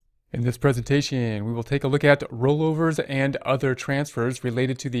In this presentation, we will take a look at rollovers and other transfers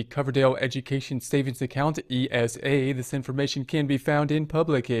related to the Coverdell Education Savings Account, ESA. This information can be found in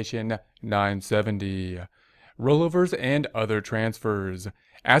Publication 970. Rollovers and other transfers.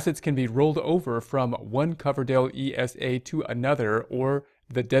 Assets can be rolled over from one Coverdell ESA to another, or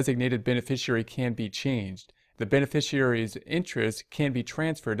the designated beneficiary can be changed. The beneficiary's interest can be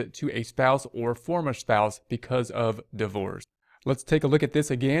transferred to a spouse or former spouse because of divorce. Let's take a look at this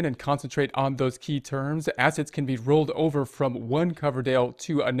again and concentrate on those key terms. Assets can be rolled over from one Coverdell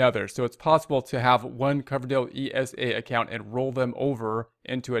to another. So it's possible to have one Coverdell ESA account and roll them over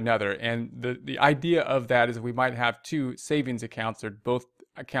into another. And the idea of that is we might have two savings accounts, or both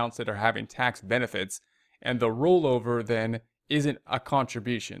accounts that are having tax benefits. And the rollover then isn't a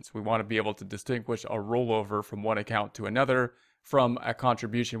contribution. So we want to be able to distinguish a rollover from one account to another from a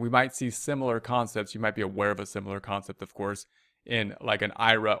contribution. We might see similar concepts. You might be aware of a similar concept, of course, in like an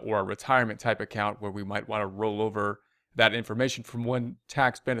IRA or a retirement type account, where we might want to roll over that information from one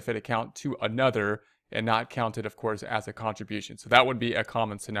tax benefit account to another and not count it, of course, as a contribution. So that would be a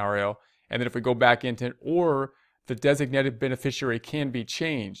common scenario. And then if we go back into, or the designated beneficiary can be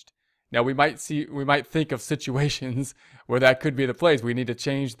changed. Now we might think of situations where that could be the place. We need to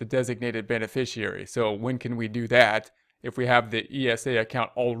change the designated beneficiary. So when can we do that? If we have the ESA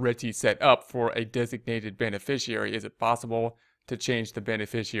account already set up for a designated beneficiary, is it possible to change the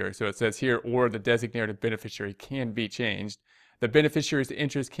beneficiary? So it says here, or the designated beneficiary can be changed. The beneficiary's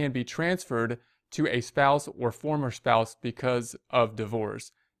interest can be transferred to a spouse or former spouse because of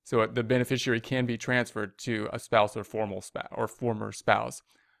divorce. So the beneficiary can be transferred to a spouse or former spouse.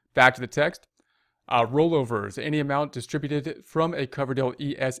 Back to the text. Rollovers. Any amount distributed from a Coverdell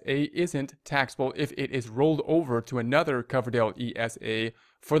ESA isn't taxable if it is rolled over to another Coverdell ESA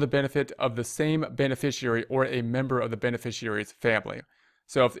for the benefit of the same beneficiary or a member of the beneficiary's family.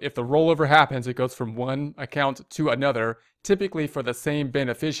 So if the rollover happens, it goes from one account to another, typically for the same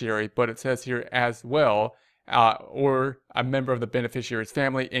beneficiary, but it says here as well, or a member of the beneficiary's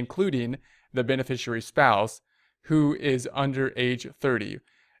family, including the beneficiary's spouse, who is under age 30.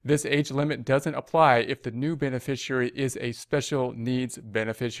 This age limit doesn't apply if the new beneficiary is a special needs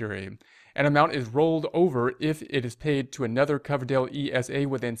beneficiary. An amount is rolled over if it is paid to another Coverdell ESA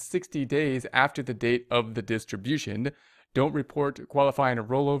within 60 days after the date of the distribution. Don't report qualifying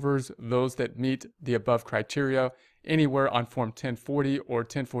rollovers, those that meet the above criteria, anywhere on Form 1040 or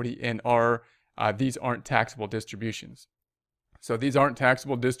 1040-NR. These aren't taxable distributions. So these aren't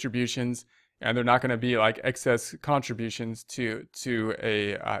taxable distributions, and they're not going to be like excess contributions to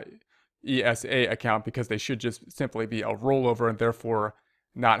a ESA account, because they should just simply be a rollover and therefore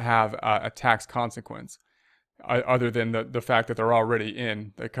not have a tax consequence, other than the fact that they're already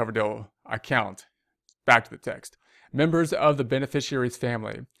in the Coverdell account. Back to the text. Members of the beneficiary's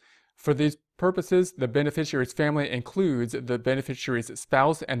family. For these purposes, the beneficiary's family includes the beneficiary's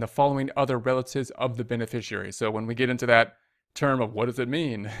spouse and the following other relatives of the beneficiary. So when we get into that term of what does it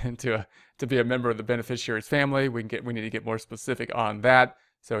mean to be a member of the beneficiary's family, we need to get more specific on that.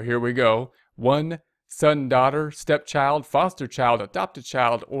 So here we go. 1, son, daughter, stepchild, foster child, adopted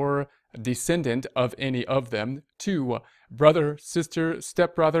child, or descendant of any of them. 2, brother, sister,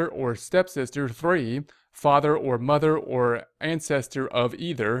 stepbrother, or stepsister. 3, father or mother or ancestor of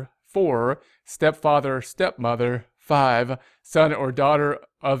either. 4, stepfather, stepmother. 5, son or daughter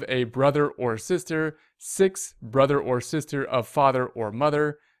of a brother or sister. 6, brother or sister of father or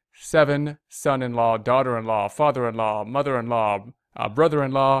mother. 7, son-in-law, daughter-in-law, father-in-law, mother-in-law,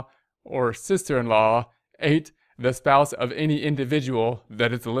 brother-in-law, or sister-in-law. 8, the spouse of any individual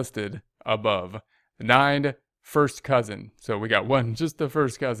that is listed above. 9, first cousin. So we got one, just the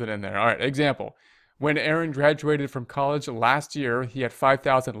first cousin in there. All right, example. When Aaron graduated from college last year, he had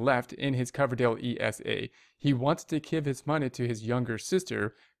 $5,000 left in his Coverdell ESA. He wanted to give his money to his younger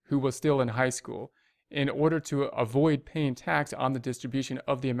sister, who was still in high school. In order to avoid paying tax on the distribution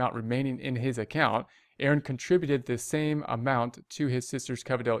of the amount remaining in his account, Aaron contributed the same amount to his sister's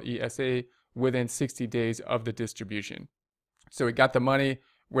Coverdell ESA within 60 days of the distribution. So he got the money.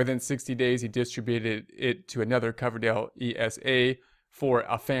 Within 60 days, he distributed it to another Coverdell ESA for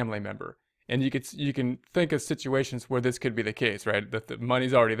a family member. And you can think of situations where this could be the case, right? That the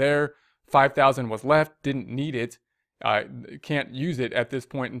money's already there, $5,000 was left, didn't need it, can't use it at this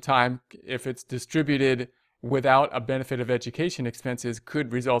point in time. If it's distributed without a benefit of education expenses,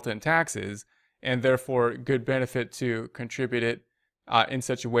 could result in taxes, and therefore good benefit to contribute it in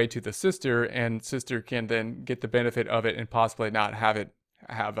such a way to the sister, and sister can then get the benefit of it and possibly not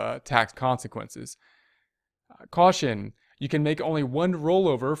have tax consequences. Caution. You can make only one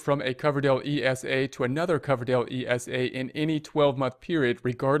rollover from a Coverdell ESA to another Coverdell ESA in any 12-month period,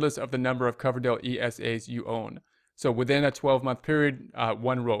 regardless of the number of Coverdell ESAs you own. So within a 12-month period,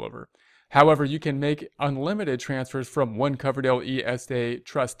 one rollover. However, you can make unlimited transfers from one Coverdell ESA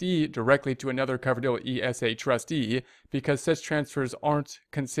trustee directly to another Coverdell ESA trustee because such transfers aren't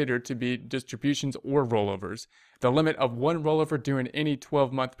considered to be distributions or rollovers. The limit of one rollover during any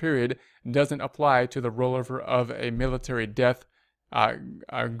 12-month period doesn't apply to the rollover of a military death,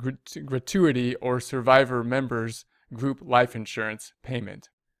 gratuity, or survivor members group life insurance payment.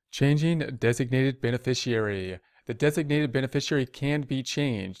 Changing designated beneficiary. The designated beneficiary can be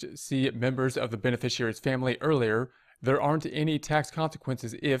changed. See members of the beneficiary's family earlier. There aren't any tax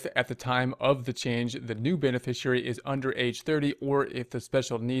consequences if, at the time of the change, the new beneficiary is under age 30 or if the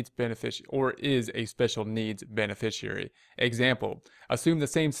special needs beneficiary or is a special needs beneficiary. Example: assume the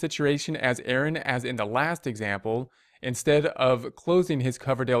same situation as Aaron as in the last example. Instead of closing his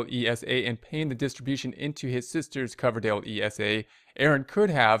Coverdell ESA and paying the distribution into his sister's Coverdell ESA, Aaron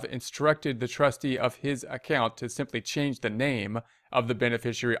could have instructed the trustee of his account to simply change the name of the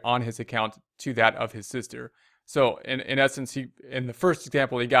beneficiary on his account to that of his sister. So in essence, in the first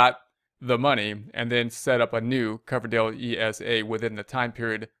example, he got the money and then set up a new Coverdell ESA within the time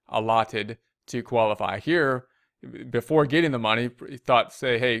period allotted to qualify. Here, before getting the money, he thought,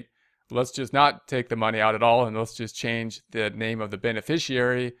 say, hey, let's just not take the money out at all and let's just change the name of the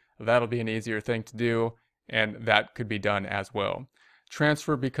beneficiary. That'll be an easier thing to do, and that could be done as well.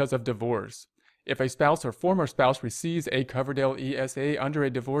 Transfer because of divorce. If a spouse or former spouse receives a Coverdell ESA under a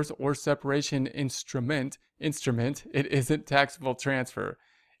divorce or separation instrument, it isn't taxable transfer.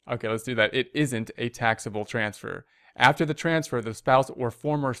 Okay, let's do that. It isn't a taxable transfer. After the transfer, the spouse or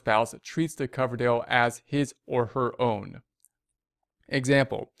former spouse treats the Coverdell as his or her own.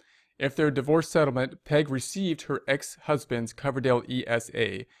 Example: if their divorce settlement, Peg received her ex-husband's Coverdell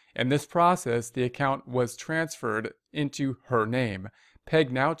ESA. In this process, the account was transferred into her name.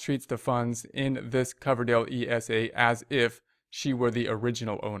 Peg now treats the funds in this Coverdell ESA as if she were the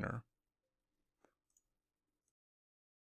original owner.